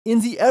In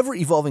the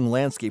ever-evolving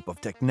landscape of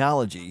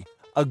technology,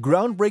 a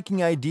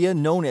groundbreaking idea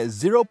known as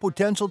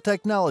zero-potential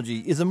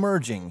technology is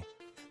emerging.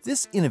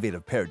 This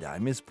innovative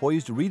paradigm is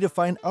poised to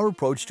redefine our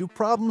approach to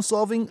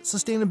problem-solving,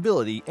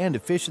 sustainability, and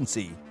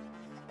efficiency.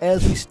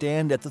 As we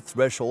stand at the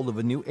threshold of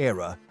a new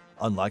era,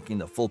 unlocking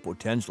the full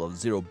potential of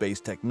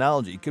zero-based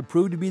technology could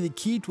prove to be the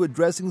key to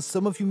addressing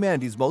some of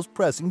humanity's most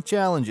pressing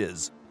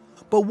challenges.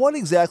 But what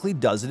exactly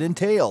does it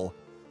entail?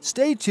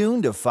 Stay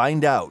tuned to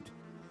find out.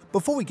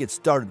 Before we get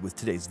started with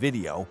today's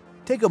video,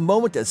 take a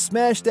moment to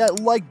smash that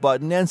like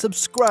button and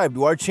subscribe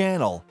to our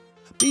channel.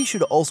 Be sure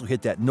to also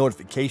hit that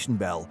notification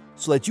bell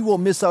so that you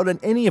won't miss out on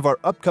any of our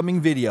upcoming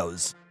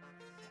videos.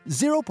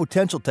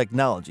 Zero-potential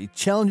technology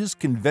challenges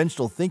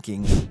conventional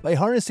thinking by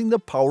harnessing the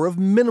power of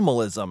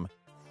minimalism.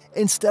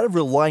 Instead of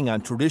relying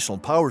on traditional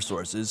power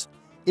sources,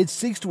 it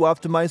seeks to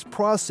optimize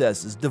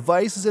processes,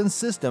 devices, and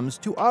systems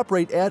to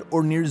operate at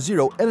or near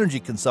zero energy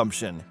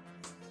consumption.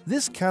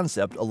 This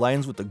concept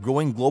aligns with the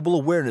growing global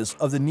awareness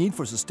of the need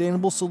for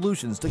sustainable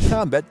solutions to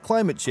combat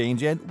climate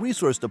change and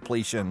resource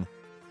depletion.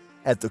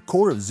 At the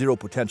core of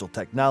zero-potential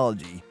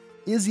technology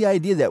is the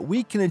idea that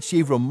we can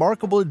achieve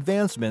remarkable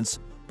advancements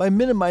by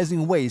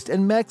minimizing waste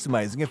and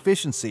maximizing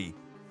efficiency.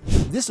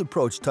 This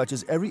approach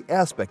touches every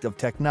aspect of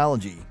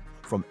technology,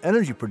 from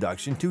energy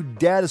production to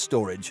data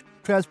storage,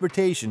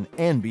 transportation,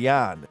 and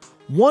beyond.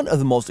 One of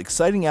the most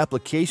exciting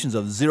applications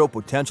of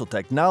zero-potential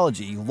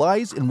technology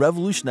lies in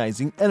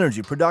revolutionizing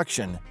energy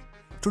production.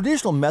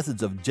 Traditional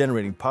methods of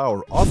generating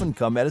power often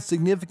come at a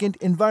significant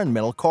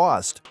environmental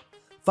cost.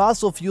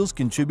 Fossil fuels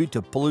contribute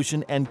to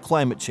pollution and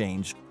climate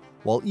change,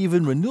 while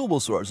even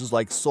renewable sources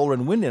like solar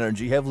and wind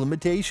energy have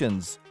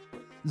limitations.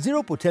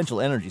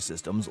 Zero-potential energy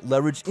systems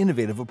leverage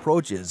innovative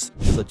approaches,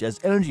 such as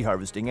energy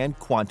harvesting and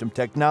quantum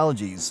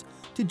technologies,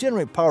 to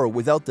generate power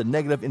without the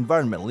negative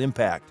environmental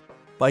impact.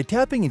 By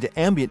tapping into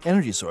ambient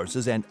energy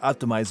sources and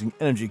optimizing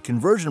energy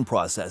conversion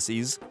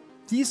processes,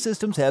 these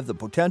systems have the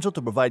potential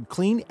to provide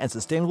clean and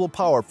sustainable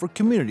power for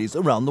communities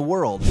around the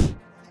world.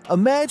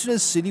 Imagine a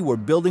city where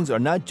buildings are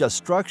not just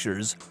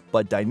structures,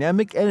 but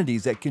dynamic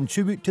entities that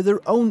contribute to their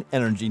own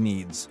energy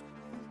needs.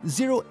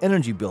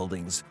 Zero-energy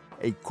buildings,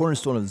 a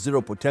cornerstone of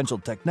zero-potential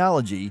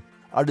technology,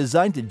 are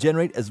designed to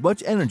generate as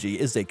much energy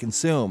as they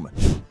consume.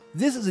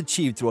 This is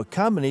achieved through a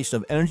combination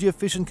of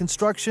energy-efficient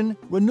construction,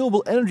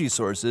 renewable energy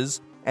sources,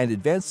 and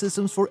advanced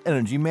systems for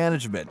energy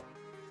management.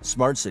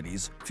 Smart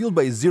cities, fueled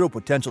by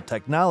zero-potential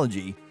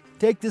technology,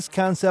 take this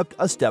concept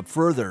a step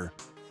further.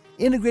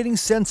 Integrating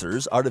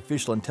sensors,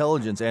 artificial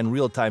intelligence, and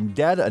real-time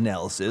data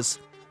analysis,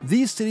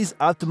 these cities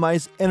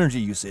optimize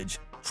energy usage,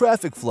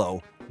 traffic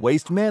flow,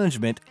 waste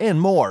management, and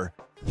more.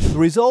 The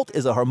result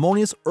is a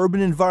harmonious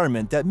urban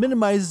environment that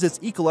minimizes its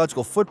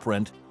ecological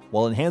footprint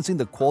while enhancing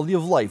the quality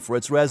of life for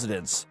its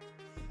residents.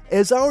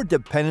 As our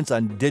dependence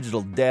on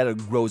digital data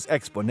grows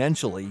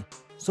exponentially,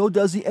 so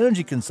does the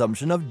energy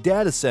consumption of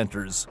data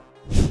centers.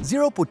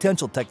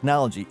 Zero-potential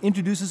technology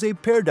introduces a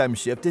paradigm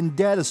shift in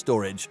data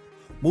storage,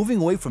 moving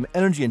away from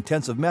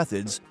energy-intensive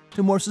methods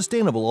to more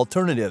sustainable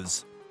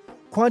alternatives.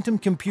 Quantum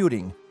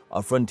computing,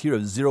 a frontier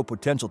of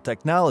zero-potential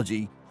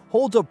technology,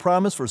 holds a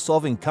promise for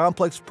solving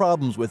complex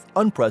problems with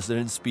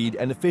unprecedented speed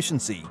and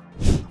efficiency.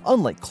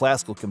 Unlike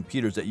classical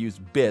computers that use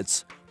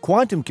bits,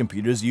 quantum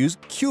computers use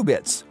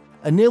qubits,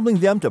 enabling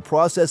them to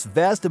process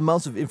vast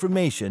amounts of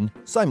information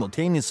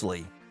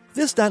simultaneously.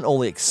 This not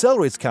only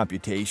accelerates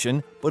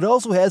computation, but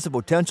also has the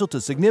potential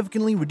to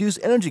significantly reduce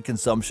energy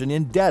consumption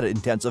in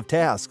data-intensive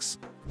tasks.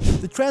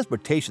 The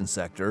transportation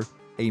sector,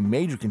 a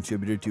major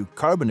contributor to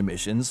carbon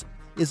emissions,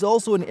 is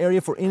also an area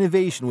for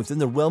innovation within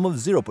the realm of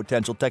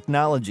zero-potential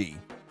technology.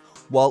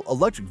 While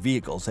electric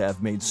vehicles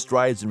have made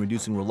strides in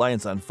reducing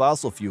reliance on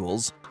fossil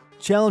fuels,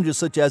 challenges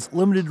such as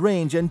limited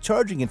range and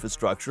charging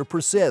infrastructure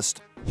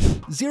persist.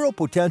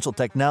 Zero-potential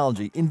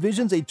technology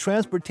envisions a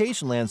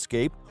transportation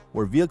landscape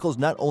where vehicles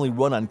not only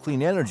run on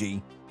clean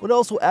energy, but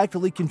also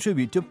actively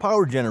contribute to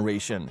power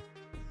generation.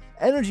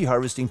 Energy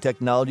harvesting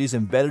technologies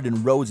embedded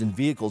in roads and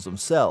vehicles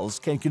themselves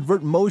can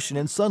convert motion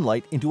and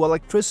sunlight into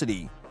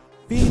electricity,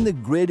 feeding the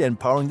grid and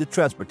powering the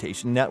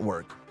transportation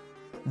network.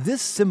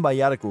 This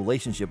symbiotic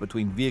relationship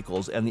between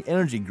vehicles and the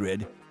energy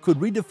grid could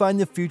redefine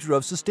the future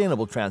of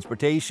sustainable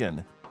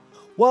transportation.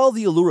 While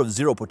the allure of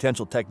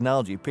zero-potential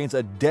technology paints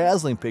a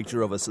dazzling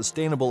picture of a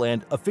sustainable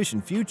and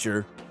efficient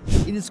future,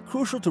 it is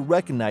crucial to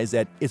recognize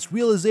that its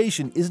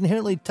realization is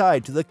inherently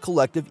tied to the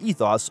collective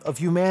ethos of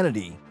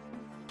humanity.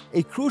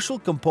 A crucial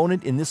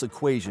component in this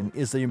equation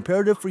is the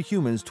imperative for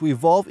humans to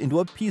evolve into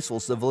a peaceful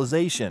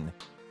civilization.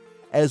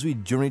 As we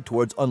journey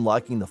towards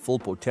unlocking the full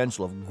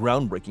potential of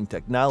groundbreaking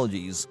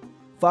technologies,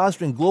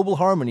 fostering global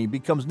harmony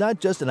becomes not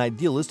just an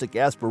idealistic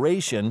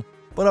aspiration,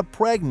 but a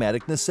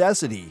pragmatic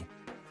necessity.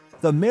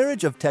 The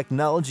marriage of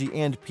technology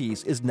and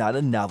peace is not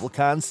a novel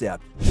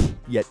concept,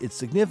 yet its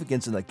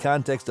significance in the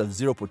context of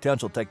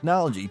zero-potential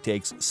technology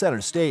takes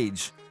center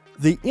stage.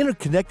 The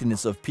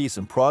interconnectedness of peace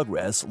and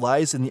progress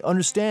lies in the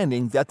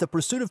understanding that the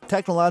pursuit of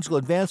technological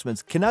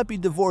advancements cannot be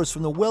divorced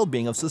from the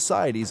well-being of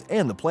societies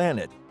and the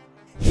planet.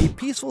 A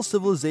peaceful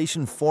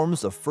civilization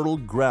forms the fertile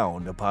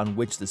ground upon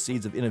which the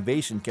seeds of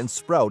innovation can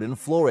sprout and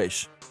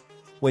flourish.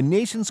 When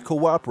nations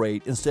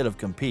cooperate instead of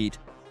compete,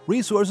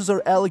 resources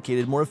are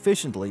allocated more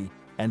efficiently,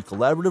 and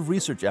collaborative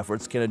research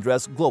efforts can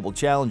address global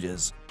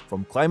challenges,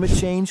 from climate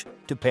change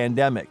to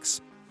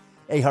pandemics.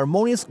 A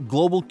harmonious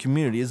global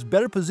community is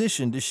better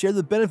positioned to share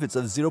the benefits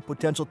of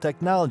zero-potential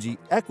technology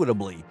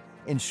equitably,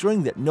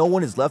 ensuring that no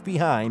one is left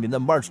behind in the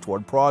march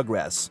toward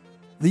progress.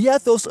 The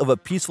ethos of a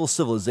peaceful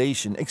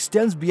civilization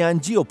extends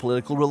beyond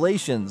geopolitical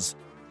relations.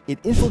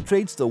 It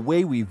infiltrates the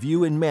way we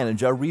view and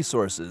manage our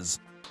resources.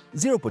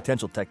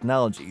 Zero-potential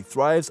technology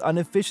thrives on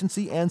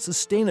efficiency and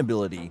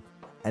sustainability,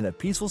 and a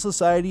peaceful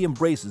society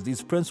embraces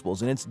these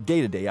principles in its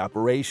day-to-day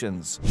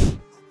operations.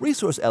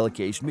 Resource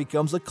allocation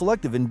becomes a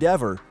collective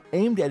endeavor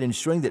aimed at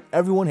ensuring that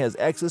everyone has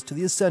access to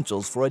the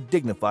essentials for a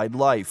dignified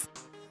life.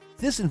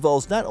 This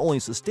involves not only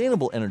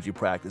sustainable energy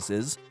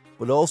practices,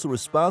 but also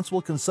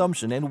responsible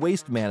consumption and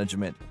waste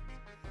management.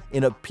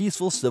 In a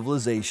peaceful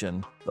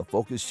civilization, the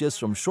focus shifts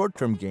from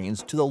short-term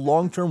gains to the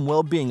long-term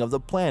well-being of the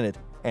planet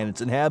and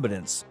its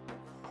inhabitants.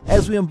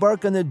 As we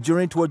embark on the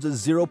journey towards a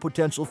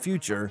zero-potential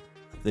future,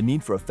 the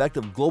need for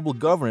effective global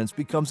governance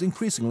becomes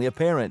increasingly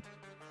apparent.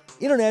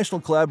 International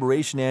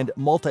collaboration and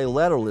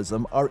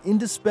multilateralism are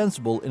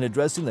indispensable in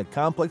addressing the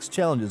complex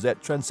challenges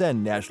that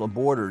transcend national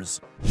borders.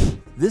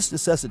 This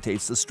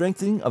necessitates the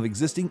strengthening of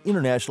existing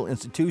international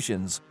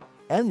institutions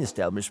and the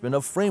establishment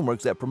of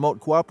frameworks that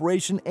promote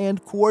cooperation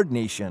and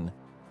coordination.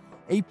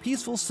 A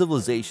peaceful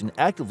civilization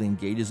actively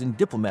engages in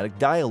diplomatic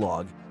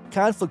dialogue,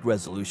 conflict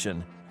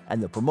resolution,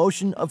 and the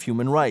promotion of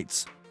human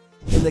rights.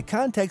 In the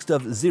context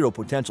of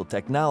zero-potential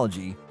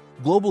technology,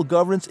 global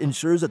governance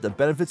ensures that the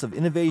benefits of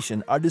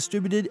innovation are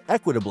distributed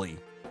equitably,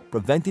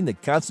 preventing the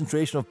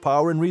concentration of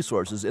power and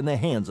resources in the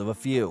hands of a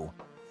few.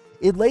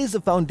 It lays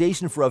the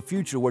foundation for a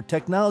future where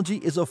technology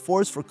is a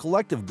force for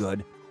collective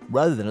good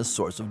rather than a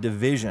source of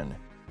division.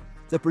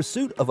 The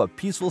pursuit of a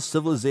peaceful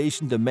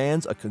civilization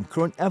demands a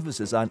concurrent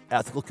emphasis on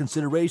ethical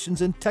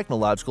considerations and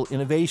technological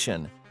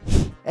innovation.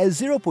 As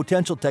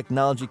zero-potential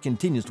technology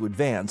continues to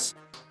advance,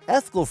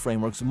 ethical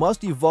frameworks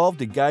must evolve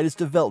to guide its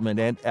development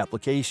and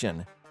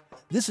application.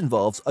 This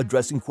involves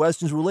addressing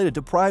questions related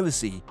to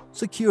privacy,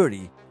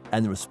 security,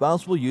 and the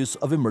responsible use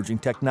of emerging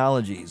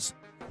technologies.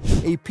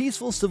 A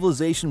peaceful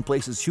civilization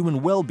places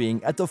human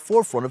well-being at the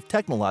forefront of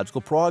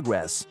technological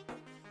progress.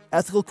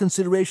 Ethical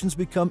considerations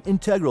become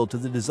integral to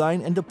the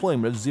design and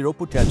deployment of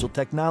zero-potential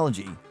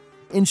technology,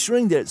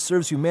 ensuring that it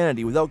serves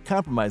humanity without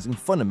compromising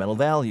fundamental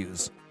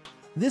values.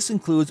 This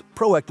includes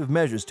proactive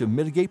measures to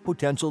mitigate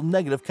potential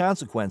negative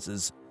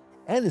consequences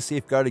and to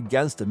safeguard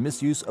against the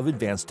misuse of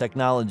advanced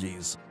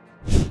technologies.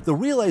 The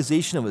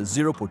realization of a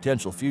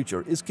zero-potential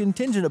future is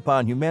contingent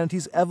upon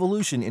humanity's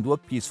evolution into a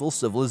peaceful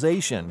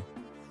civilization.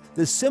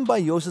 The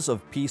symbiosis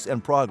of peace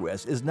and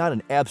progress is not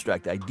an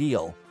abstract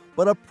ideal,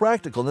 but a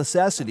practical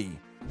necessity.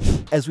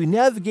 As we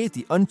navigate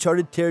the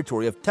uncharted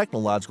territory of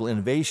technological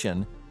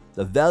innovation,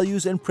 the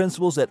values and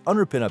principles that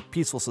underpin a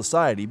peaceful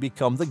society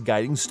become the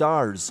guiding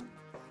stars.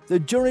 The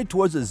journey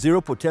towards a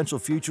zero-potential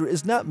future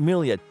is not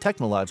merely a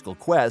technological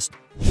quest,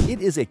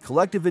 it is a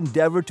collective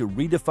endeavor to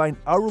redefine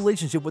our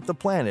relationship with the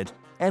planet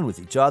and with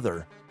each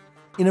other.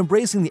 In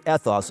embracing the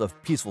ethos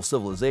of peaceful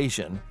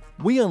civilization,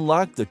 we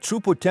unlock the true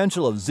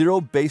potential of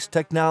zero-based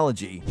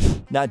technology,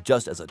 not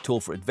just as a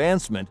tool for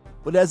advancement,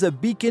 but as a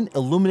beacon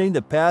illuminating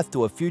the path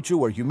to a future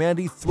where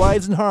humanity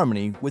thrives in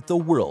harmony with the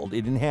world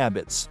it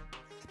inhabits.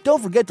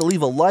 Don't forget to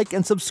leave a like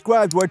and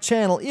subscribe to our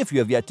channel if you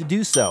have yet to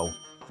do so.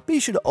 Be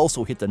sure to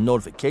also hit the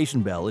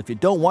notification bell if you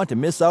don't want to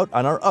miss out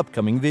on our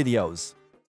upcoming videos.